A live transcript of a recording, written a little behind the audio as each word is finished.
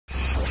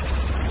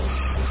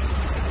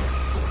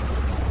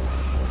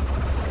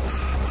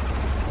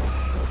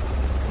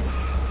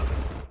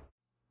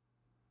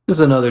This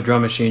is another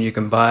drum machine you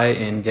can buy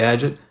in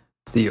Gadget.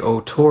 It's the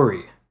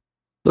Otorii.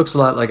 Looks a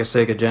lot like a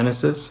Sega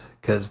Genesis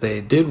because they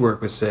did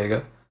work with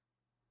Sega.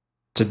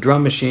 It's a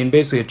drum machine,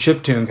 basically a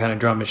chiptune kind of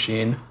drum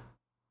machine,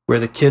 where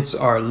the kits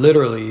are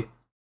literally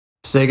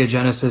Sega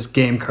Genesis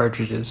game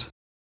cartridges.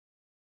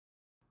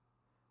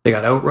 They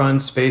got Outrun,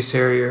 Space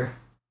Harrier,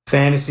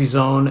 Fantasy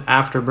Zone,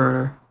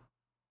 Afterburner.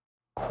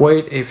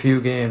 Quite a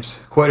few games,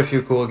 quite a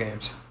few cool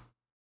games.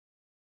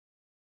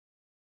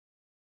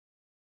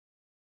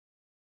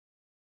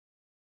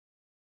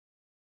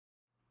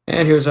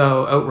 And here's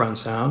how Outrun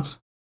sounds.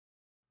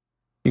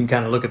 You can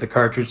kind of look at the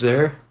cartridge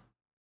there.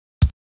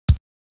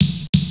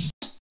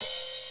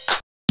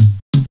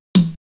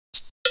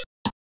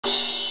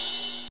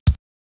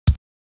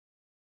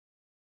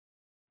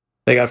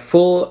 They got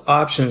full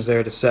options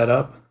there to set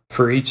up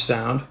for each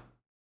sound.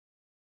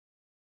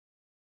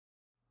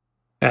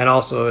 And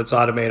also it's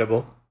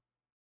automatable.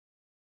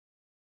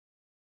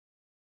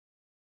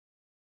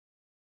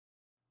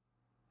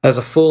 Has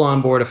a full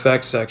onboard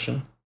effects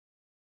section.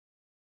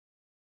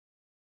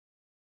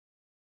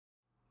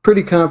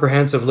 Pretty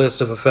comprehensive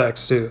list of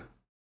effects too.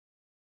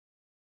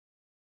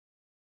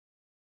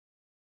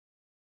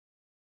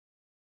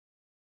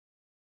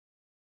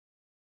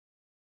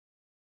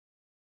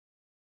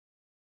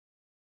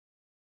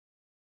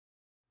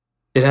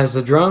 It has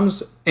the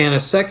drums and a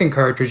second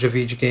cartridge of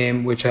each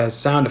game which has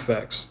sound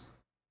effects,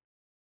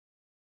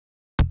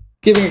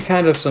 giving it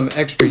kind of some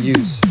extra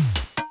use.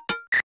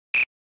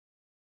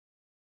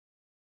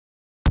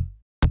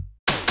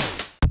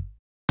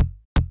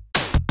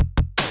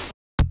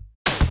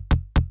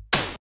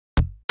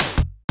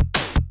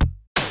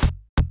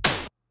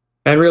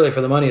 And really, for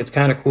the money, it's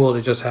kind of cool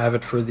to just have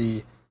it for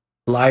the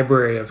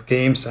library of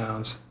game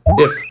sounds,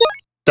 if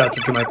that's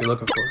what you might be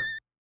looking for.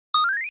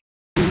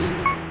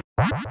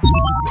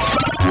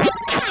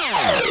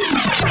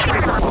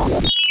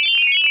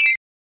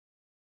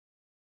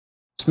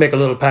 Let's make a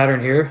little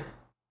pattern here.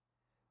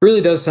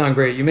 Really does sound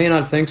great. You may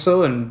not think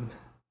so and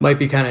might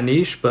be kind of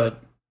niche, but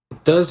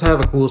it does have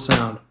a cool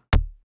sound.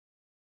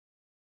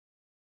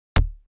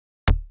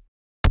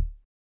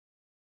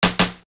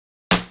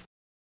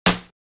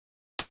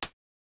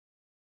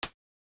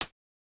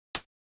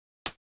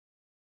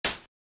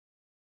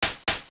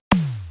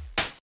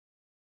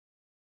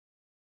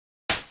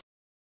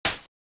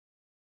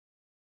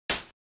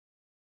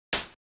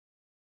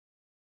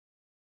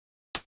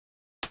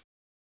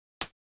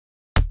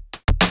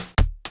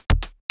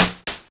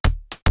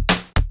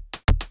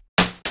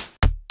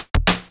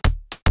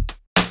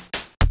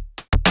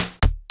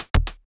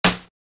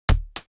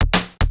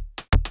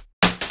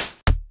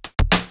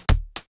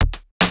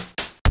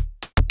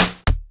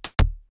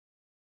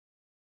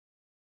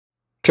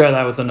 Try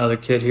that with another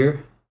kit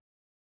here.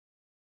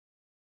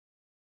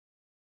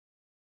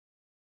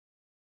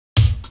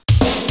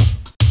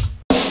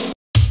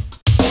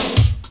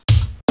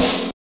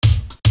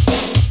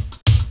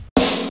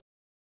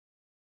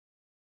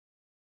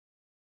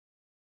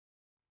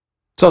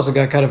 It's also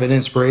got kind of an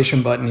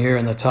inspiration button here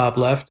in the top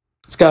left.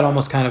 It's got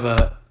almost kind of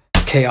a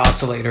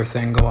K-oscillator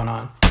thing going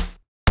on.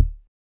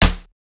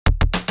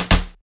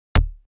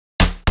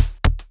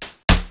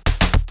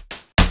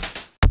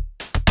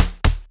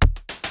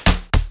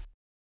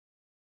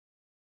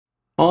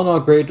 All in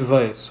all, great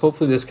device.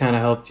 Hopefully this kind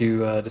of helped you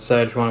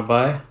decide if you want to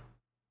buy.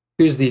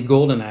 Here's the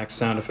Golden Axe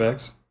sound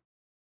effects.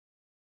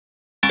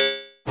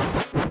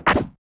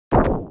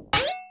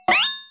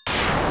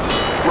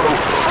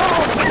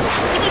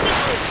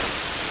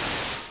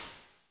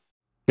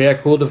 Yeah,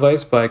 cool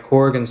device by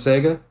Korg and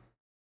Sega.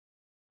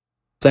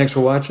 Thanks for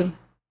watching,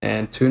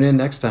 and tune in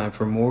next time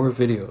for more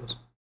videos.